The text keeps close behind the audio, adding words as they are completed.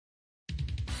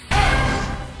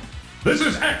This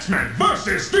is X-Men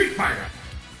versus Street Fighter.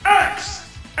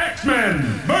 X-Men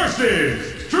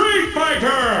versus Street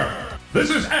Fighter. This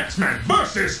is X-Men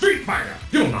versus Street Fighter.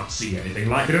 You'll not see anything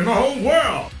like it in the whole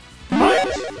world. Fight!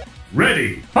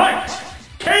 Ready, fight!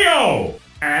 KO!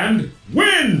 And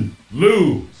win!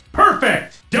 Lose!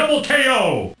 Perfect! Double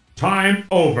KO! Time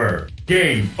over.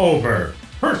 Game over.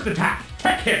 First attack.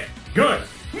 Tech hit. Good.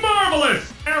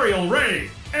 Marvelous! Aerial ray.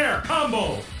 Air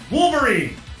combo.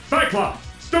 Wolverine. Cyclops.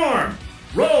 Storm.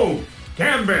 Rogue.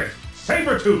 Gambit.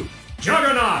 SabreTooth.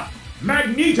 Juggernaut.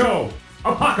 Magneto.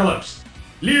 Apocalypse.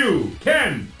 Liu.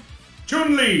 Ken.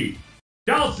 Chun.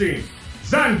 Dhalsim.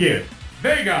 Zangief.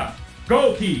 Vega.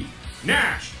 Goki.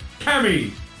 Nash.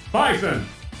 Cammy. Bison.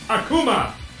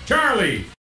 Akuma. Charlie.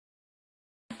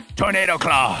 Tornado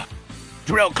Claw,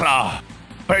 Drill Claw,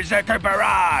 Berserker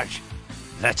Barrage.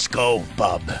 Let's go,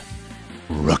 bub.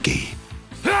 Rookie.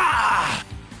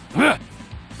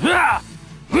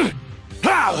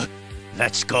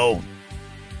 Let's go.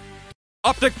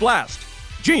 Optic Blast.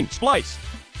 Gene Splice.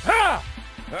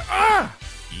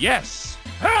 Yes.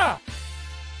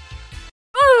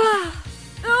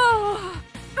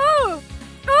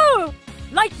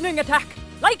 Lightning attack!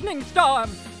 Lightning storm!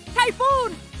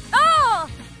 Typhoon! Oh!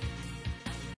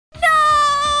 No!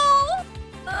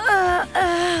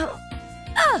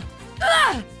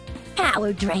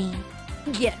 Power drain.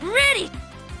 Get ready!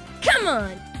 Come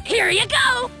on! Here you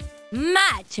go!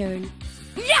 My turn.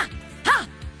 Yeah! Ha!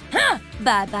 Ha!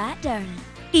 Bye-bye, darling.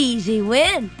 Easy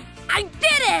win. I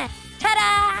did it!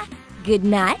 Ta-da! Good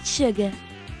night, sugar.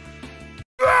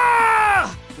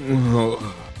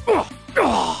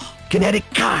 Kinetic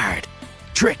card,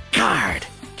 trick card,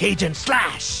 Cajun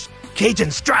slash,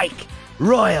 Cajun strike,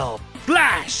 royal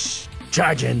flash,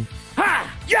 charging. Ha!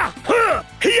 Ya! Huh!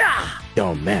 Ya!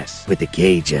 Don't mess with the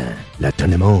Cajun. Le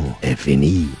tournement est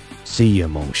fini. See you,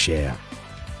 mon cher.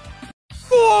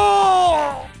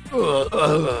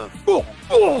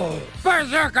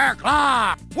 Berserker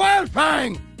Claw! Wild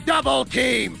Fang! Double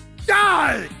team!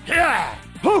 Die! Yeah!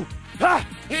 Hoo! Ha!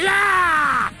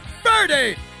 Yeah!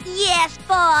 Birdie! Yes,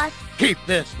 boss. Keep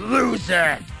this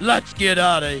loser! Let's get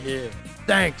out of here.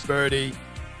 Thanks, Birdie.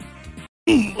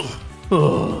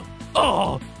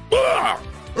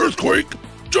 Earthquake!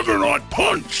 Juggernaut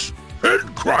punch! Head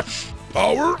crush!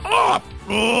 Power up!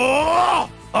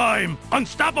 I'm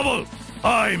unstoppable!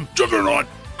 I'm Juggernaut!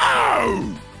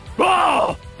 Ow!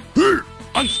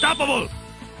 unstoppable!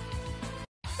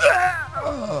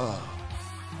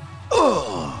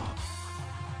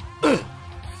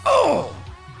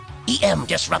 EM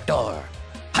Disruptor,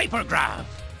 Hypergrav,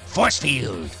 Force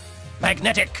Field,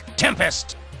 Magnetic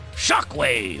Tempest,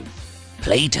 Shockwave.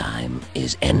 Playtime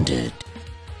is ended.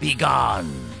 Be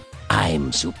gone.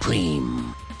 I'm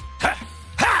supreme. Ha!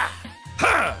 Ha!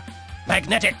 Ha!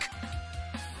 Magnetic.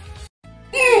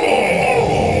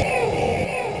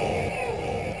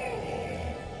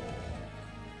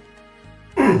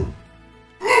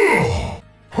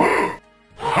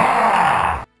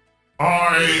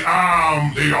 I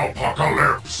am the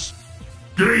Apocalypse.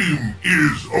 Game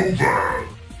is over.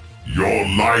 Your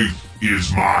life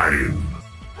is mine.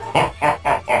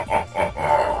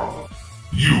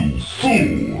 You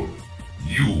fool.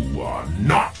 You are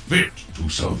not fit to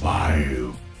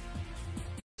survive.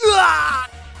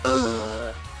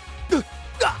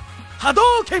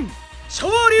 Hadouken!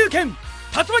 Shoryuken!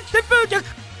 Tatsumaki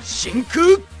Senpukyaku!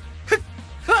 Shinku!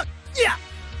 Yeah!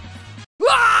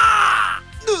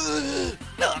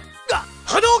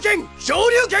 Hadouken!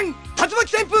 Shoryuken!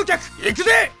 Tatsumaki Senpukyaku!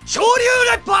 Ikuze! Shoryu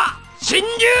Rappa!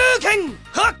 Shinryuken!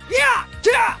 Ha! Ya!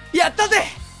 Kira! Yatta ze!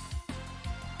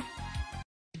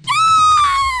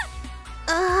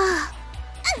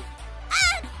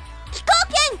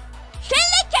 Kikouken!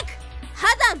 Shenreikyaku!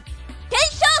 Hazan!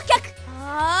 Tenshoukaku!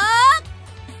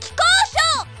 Kikousho!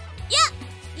 Ya!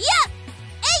 Ya!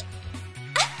 Ei!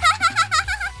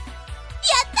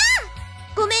 Yatta!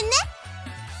 Gomen ne!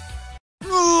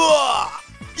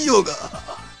 Yoga!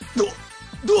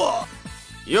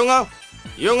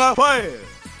 Yoga Fire!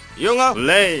 Yoga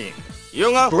Flame!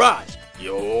 Yoga Crush!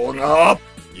 Yoga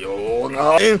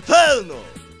Inferno!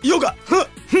 Yoga!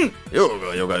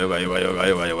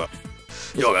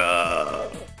 Yoga!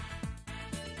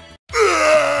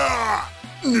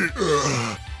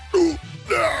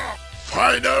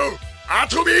 Final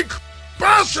Atomic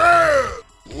Passer!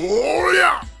 Oh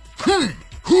yeah!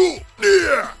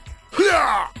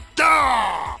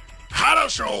 Da!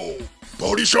 Harasho!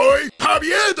 Borishoy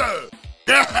Pabieda!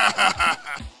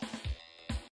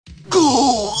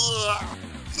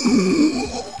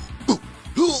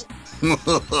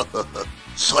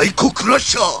 Psycho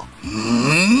Crusher!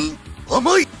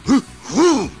 Amai!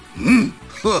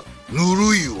 ぬ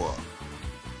るいわ。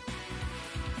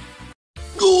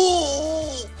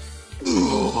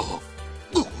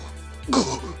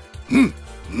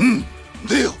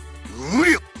でよ、う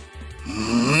りゃ。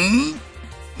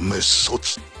滅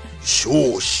卒、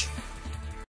少子。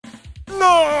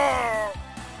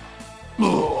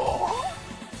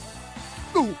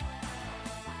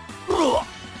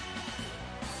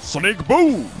Sonic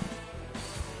Boom!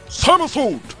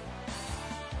 Somersault!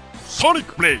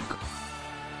 Sonic Blade!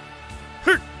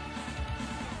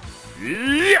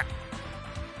 Yeah!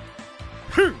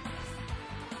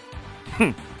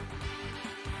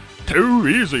 Too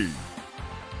easy!